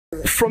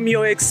From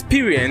your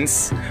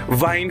experience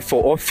vying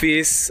for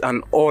office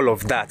and all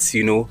of that,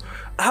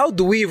 how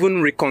do we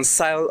even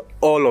reconcile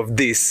all of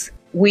this?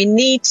 We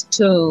need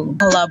to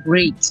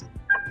collaborate,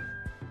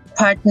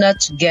 partner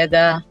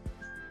together,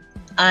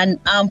 and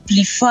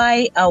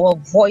amplify our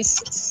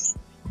voices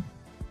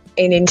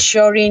in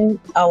ensuring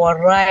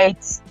our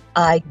rights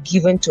are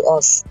given to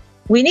us.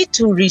 We need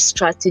to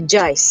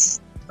re-strategize.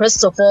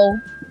 First of all,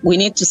 we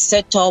need to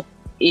set up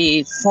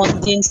a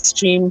funding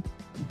stream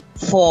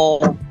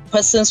for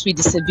persons with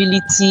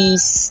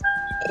disabilities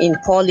in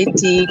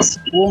politics,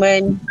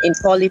 women in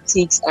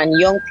politics, and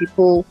young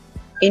people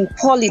in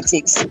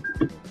politics.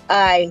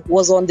 I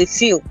was on the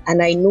field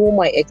and I know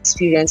my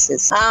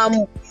experiences.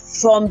 I'm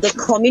from the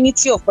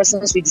community of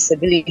persons with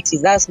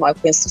disabilities. That's my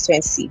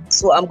constituency.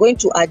 So I'm going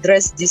to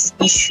address this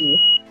issue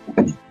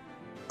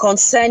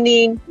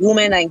concerning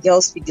women and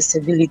girls with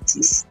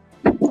disabilities.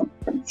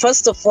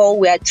 First of all,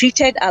 we are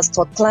treated as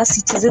third-class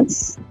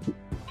citizens.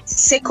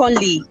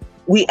 Secondly,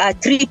 we are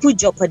triple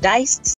jeopardized.